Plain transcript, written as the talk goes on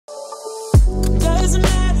Doesn't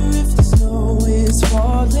matter if the snow is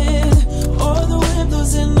falling or the wind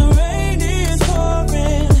blows and the rain is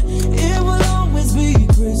pouring. It will always be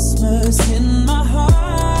Christmas in my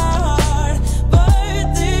heart.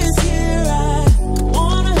 But this year I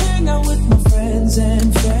wanna hang out with my friends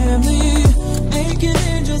and family, making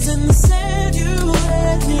angels in the sand you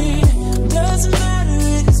and me. Doesn't matter,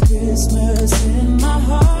 it's Christmas in my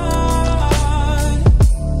heart.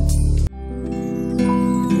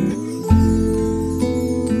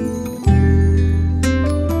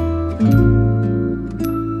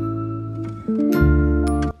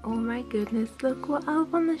 Oh my goodness, look what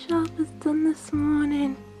Alf on the Shelf has done this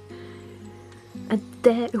morning. A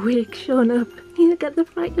dead awake showing up. He'll get the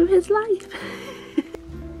fright of his life.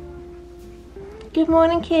 Good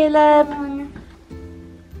morning, Caleb.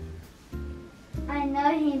 I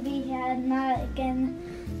know he'll be here now again.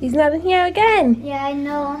 He's not in here again? Yeah, I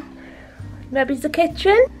know. Maybe it's the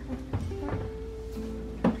kitchen?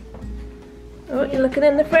 Oh, you're looking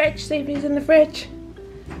in the fridge. See if he's in the fridge.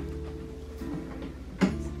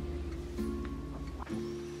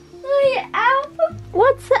 Look, Alf.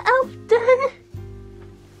 What's the elf done?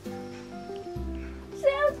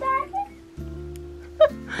 So Daddy.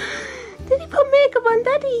 Did he put makeup on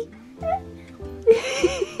Daddy?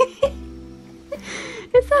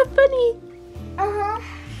 Is that funny? Uh-huh.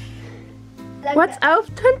 Like What's Alf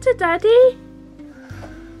done to Daddy?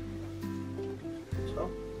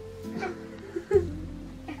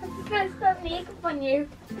 First put makeup on you.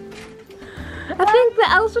 I think the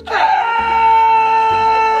elves were trying.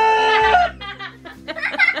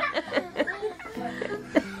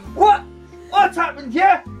 What's happened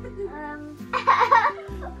here?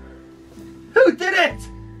 Who did it?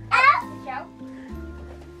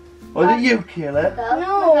 Was it you, Caleb?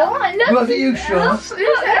 No. Was it you, Sean?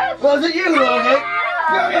 Was it you, Rory?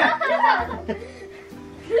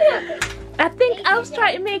 I think Elf's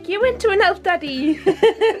trying to make you into an elf, Daddy.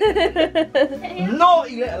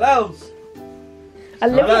 Naughty little elves.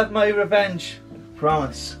 I'll have my revenge.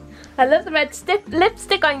 Promise. I love the red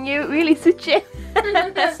lipstick on you. It really suits you.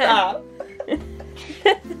 Stop.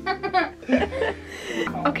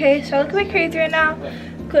 Okay, so I look a bit crazy right now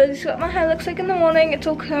because what my hair looks like in the morning. It's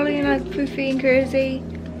all curly and like poofy and crazy,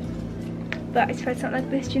 but I expect something like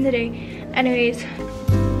this during the day. Anyways,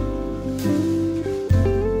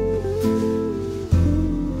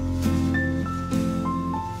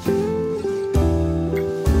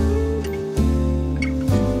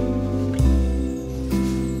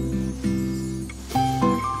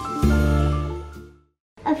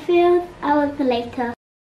 A few hours later.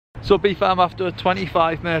 So BFAM, after a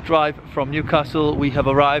 25-minute drive from Newcastle, we have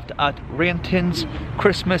arrived at Rainton's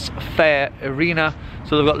Christmas Fair Arena.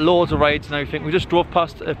 So they've got loads of rides and everything. We just drove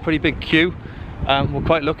past a pretty big queue. We're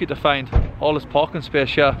quite lucky to find all this parking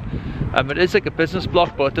space here. It is like a business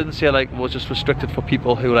block, but it didn't say like it was just restricted for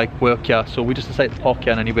people who like work here. So we just decided to park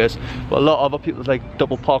here anyways. But a lot of other people like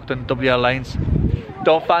double parked in WL lines.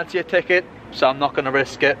 Don't fancy a ticket, so I'm not going to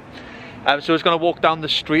risk it. So we're just going to walk down the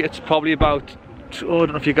street. It's probably about, oh, I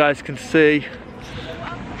don't know if you guys can see,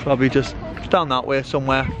 probably just down that way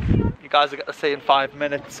somewhere. You guys will get to see in 5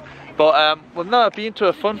 minutes. But we've never been to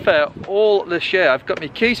a fun fair all this year. I've got my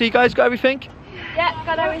keys. So you guys got everything? yeah,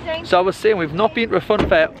 got everything. So I was saying we've not been to a fun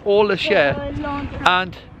fair all this year,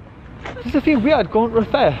 and does it feel weird going to a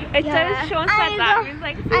fair? It does. Sean said that. He was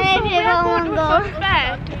like, "Feels so weird going to a fun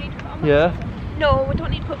fair." Do we need to put on Yeah. No, we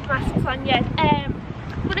don't need to put masks on yet.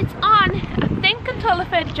 But it's on, I think, until the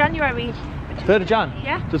 3rd of January. 3rd of Jan?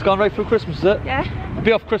 Yeah. So it's gone right through Christmas, is it? Yeah. It'll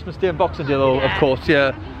be off Christmas Day and Boxing Day though, of course,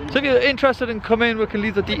 yeah. So if you're interested in coming, we can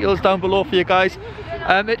leave the details down below for you guys.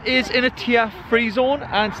 It is in a tier 3 zone,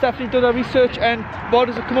 and Stephanie did her research, and what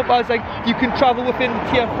does it come up as? Like, you can travel within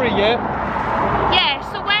tier 3, yeah? Yeah,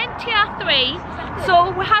 so we're in tier 3,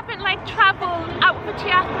 so we haven't like travelled out of the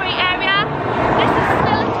tier 3 area. This is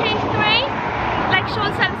still tier 3. Like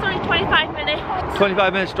Sean said, it's only 25 minutes.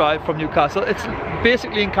 25 minutes drive from Newcastle. It's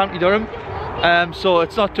basically in County Durham, so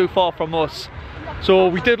it's not too far from us. So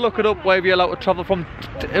we did look it up where we're allowed to travel from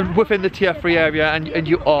within the tier 3 area, and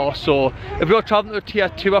you are. So if you're traveling to tier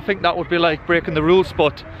 2, I think that would be like breaking the rules,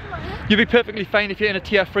 but you'd be perfectly fine if you're in a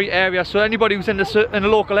tier 3 area. So anybody who's in the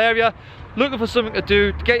local area looking for something to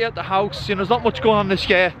do, to get you out the house, you know, there's not much going on this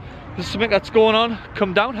year. There's something that's going on,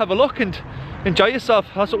 come down, have a look and enjoy yourself.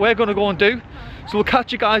 That's what we're going to go and do. So we'll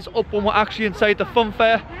catch you guys up when we're actually inside the fun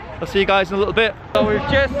fair. I'll see you guys in a little bit. So we've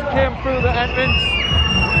just came through the entrance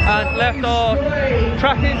and left our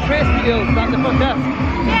tracking trace details at the front desk.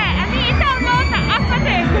 Yeah, and you download the app I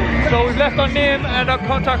do. So we've left our name and our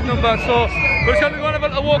contact number. So we're just going to go and have a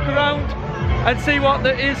little walk around and see what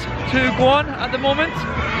there is to go on at the moment.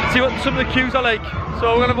 see what some of the queues are like.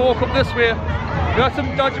 So we're going to walk up this way. We've got some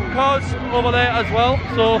dodgem cars over there as well,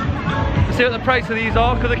 so we'll see what the price of these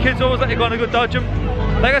are, because the kids always like to go on a good dodgem.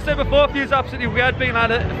 Like I said before, it feels absolutely weird being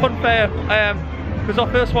at a fun fair, because our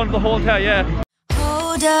first one of the whole entire year.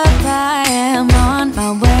 Hold up, I am on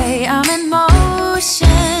my way, I'm in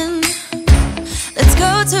motion. Let's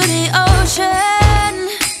go to the ocean.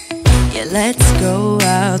 Yeah, let's go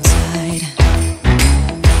outside.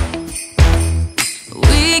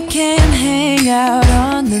 We can hang out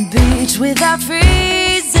on the beach without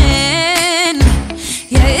freezing.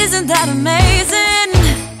 Yeah, isn't that amazing?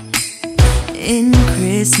 In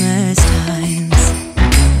Christmas times,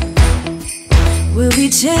 we'll be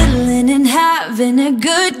chilling and having a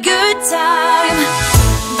good time.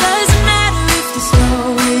 Doesn't matter if the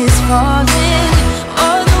snow is falling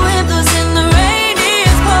or the wind blows and the rain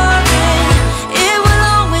is pouring. It will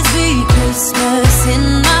always be Christmas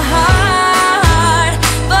in my heart.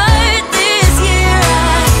 But this year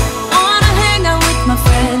I wanna hang out with my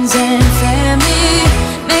friends and family,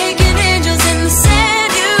 making angels in the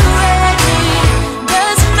sand, you and me.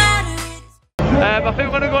 Doesn't matter. I think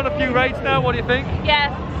we're going to go on a few rides now. What do you think?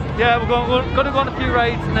 Yeah. Yeah, we're going to go on a few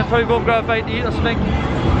rides and then probably go and grab a bite to eat or something.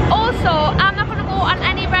 Also, I'm not going to go on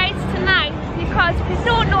any rides tonight because if you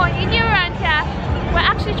don't know, you're new around here, we're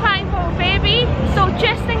actually trying for a baby. So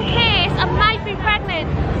just in case I might be pregnant,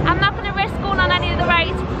 I'm not going to risk going on any of the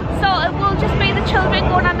rides. So it will just be the children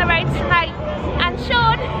going on the rides tonight. And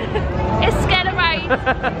Sean is scared of rides.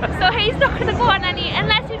 So he's not going to go on any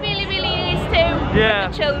unless he really needs to. Yeah.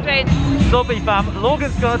 With the children. So be fam,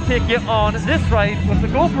 Logan's going to take you on this ride with the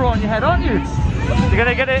GoPro on your head, aren't you? You're going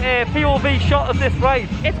to get a POV shot of this ride.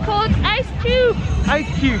 It's called Ice Tube. Ice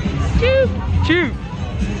Cube. Tube.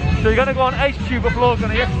 So you're going to go on Ice Tube with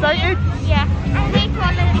Logan. Are you excited? Yeah. I think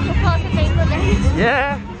one of the supporters is with it.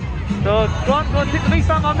 Yeah. So go on, take the meat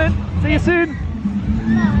fam on then. See you soon.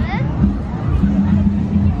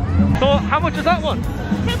 So how much is that one?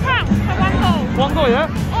 £2 for one goal. One go, yeah?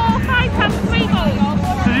 Or £5 3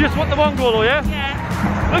 goals. So you just want the one goal, yeah? Yeah.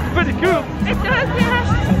 Looks pretty cool. It does, yeah.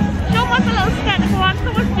 Sean was a little scared to go on, so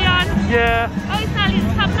was Dionne. Yeah. Oh, he's nearly at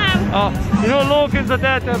the top now. Oh, you know Logan's a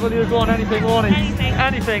daredevil, he'll go on anything, won't he? Anything.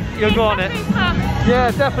 Anything, he'll go on it.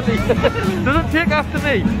 Yeah, definitely. Doesn't take after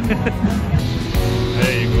me.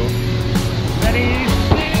 There you go. Ready?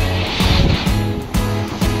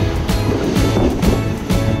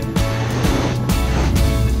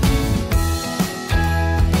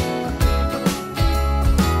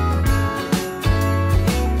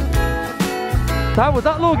 How was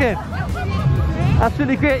that, Logan?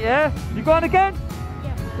 Absolutely great, yeah? You going again?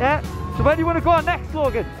 Yeah. So where do you want to go on next,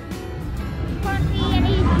 Logan? Can't see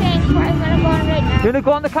anything, but I'm gonna go on right now. You want to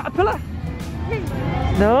go on the caterpillar?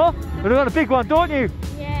 No? We're going on a big one, don't you?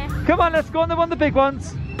 Yeah. Come on, let's go on the one of the big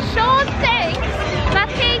ones. Sean thinks that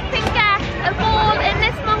he can get a ball in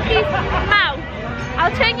this monkey's mouth.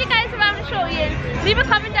 I'll turn you guys around and show you. Leave a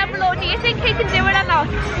comment down below, do you think he can do it or not?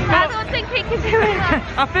 I don't think he can do it.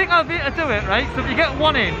 I think I'll be able to do it, right? So if you get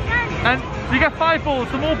one in, and so you get 5 balls,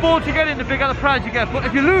 the more balls you get in, the bigger the prize you get. But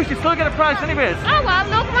if you lose, you still get a prize anyways. Oh well,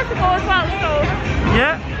 Logan wants to go as well, so.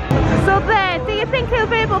 Yeah? So there, do you think he'll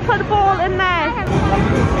be able to put a ball in there?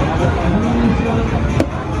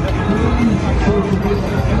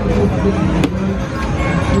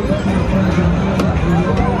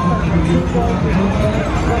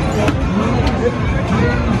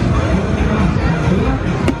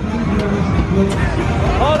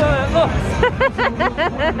 Oh no, look!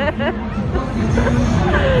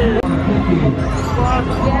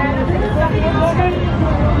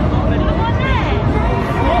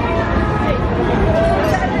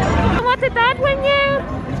 What did that win you?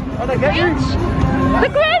 Oh, they get you? The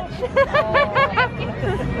Grinch!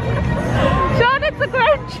 Sean, it's the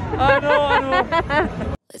Grinch! I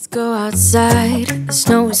know. Let's go outside, the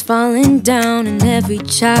snow is falling down and every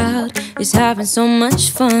child is having so much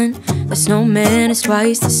fun. The snowman is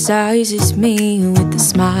twice the size as me, with a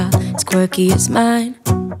smile as quirky as mine.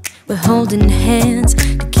 We're holding hands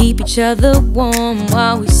to keep each other warm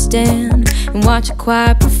while we stand and watch a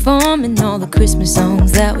choir performing all the Christmas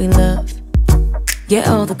songs that we love. Yeah,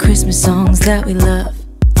 all the Christmas songs that we love.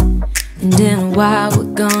 And in a while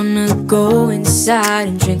we're gonna go inside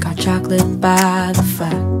and drink our chocolate by the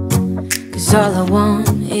fire. 'Cause all I want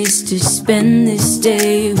is to spend this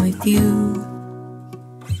day with you.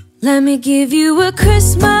 Let me give you a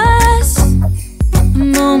Christmas, a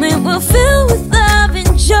moment we'll fill with love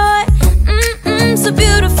and joy. So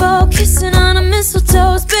beautiful, kissing on a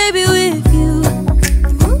mistletoe, baby, with you.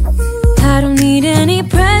 I don't need any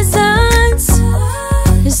presents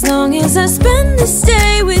as long as I spend this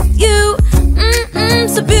day with you.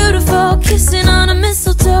 So beautiful.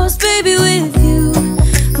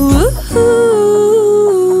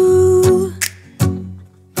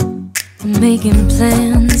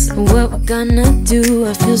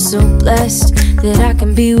 blessed that I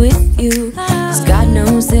can be with you. 'Cause God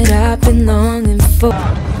knows that I've been longing for.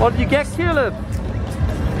 What did you get, Caleb?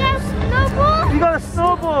 Yes, snowball. You got a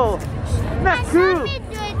snowball. Isn't that cool?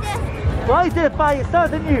 Well, you did it by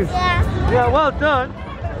yourself, didn't you? Yeah. Yeah, well done.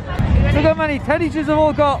 Look how many teddies you've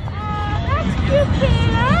all got. That's cute,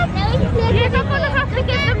 Caleb. You're not going to have to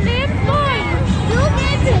get them names, boys.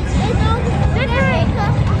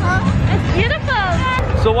 It's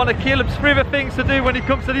beautiful. So one of Caleb's favourite things to do when he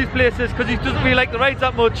comes to these places, because he doesn't really like the rides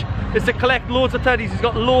that much, is to collect loads of teddies. He's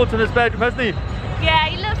got loads in his bedroom, hasn't he? Yeah,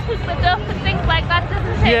 he loves Hook the Duck and things like that,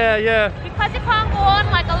 doesn't he? Yeah, yeah. Because he can't go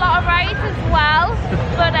on like a lot of rides as well,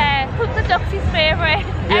 but Hook the Duck's his favourite.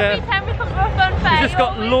 Yeah. Every time we come to a fun fair, He's just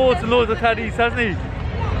got loads and loads of teddies, hasn't he?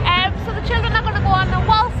 So the children are going to go on the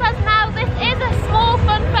waltzers now. This is a small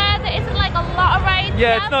fun fair. There isn't like a lot of rides.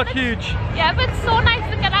 Yeah, it's not huge. Yeah, but it's so nice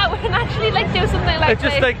to get out and actually like do something like this. It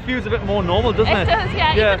just like feels a bit more normal, doesn't it? It does,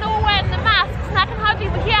 yeah. Even though we're wearing the masks, and I can hardly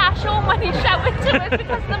hear Sean when he's shouting to us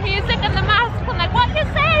because of the music and the masks. I'm like, what you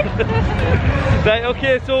said? Right,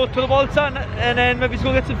 okay, so to the waltzer and then maybe let's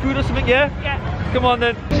go get some food or something, yeah? Yeah. Come on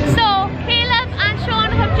then. So, Caleb and Sean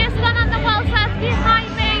have just gone on the waltzer behind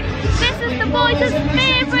me. This is the boys'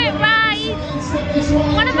 favourite ride.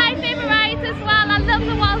 One of my favourite rides as well. I love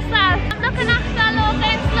the waltzer. I'm looking after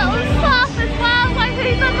Logan's little soft as well while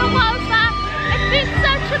he's on the waltzer. It's been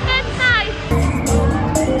such a good night.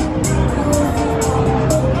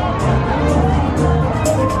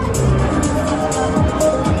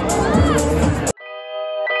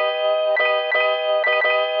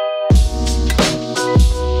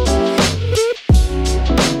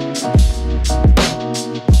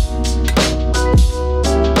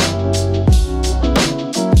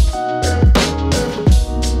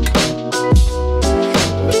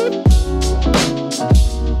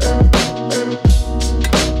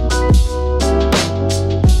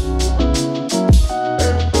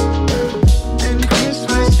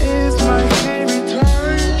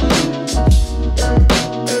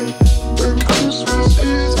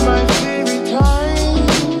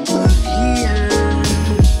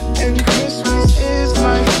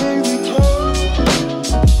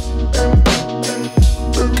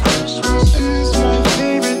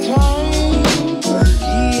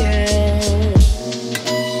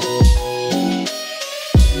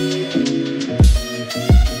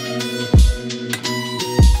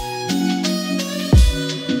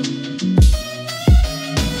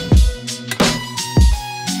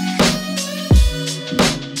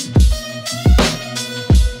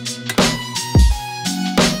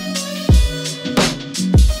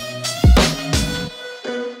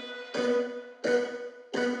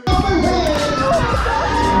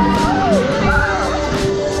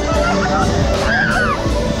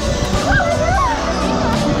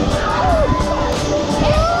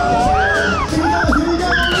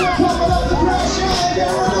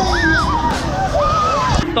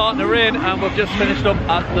 Starting to rain and we've just finished up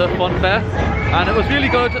at the fun fair and it was really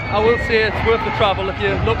good. I will say it's worth the travel if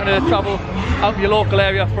you're looking to travel out in your local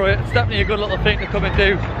area for it. It's definitely a good little thing to come and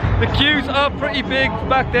do. The queues are pretty big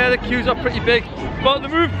back there, the queues are pretty big, but they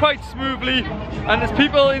move quite smoothly and there's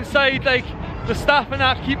people inside, like the staff and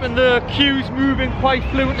that, keeping the queues moving quite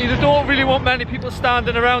fluently. They don't really want many people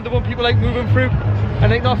standing around, they want people like moving through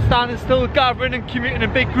and like not standing still, gathering and commuting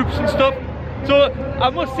in big groups and stuff. So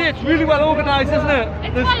I must say it's really well organised, isn't it?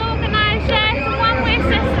 It's well organised, yeah. It's a one-way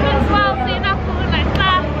system as well, so you're not going like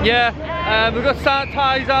that. Yeah, we've got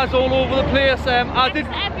sanitisers all over the place. I did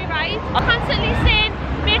every ride. I'm constantly saying,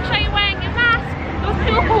 make sure you're wearing your mask. Those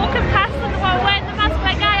people walking past and they were wearing the mask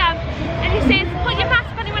like I am. And he says, put your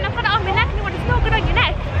mask on, and when I put it on my neck, and he went, it's no good on your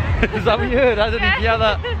neck. Is that what you heard? I didn't hear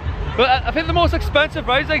that. But I think the most expensive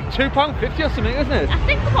ride's like £2.50 or something, isn't it? I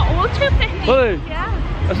think they've got all £2.50. Really?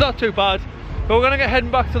 Yeah. It's not too bad. But we're going to get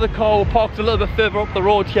heading back to the car. We're parked a little bit further up the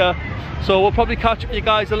road here. So we'll probably catch up with you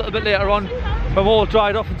guys a little bit later on when we're all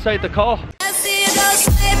dried off inside the car. I see those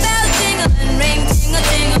sleigh bells jingling, ring,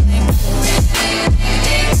 tingle-tingling.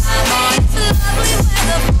 I'm on, it's a lovely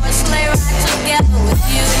weather for a sleigh ride together with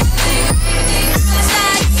you.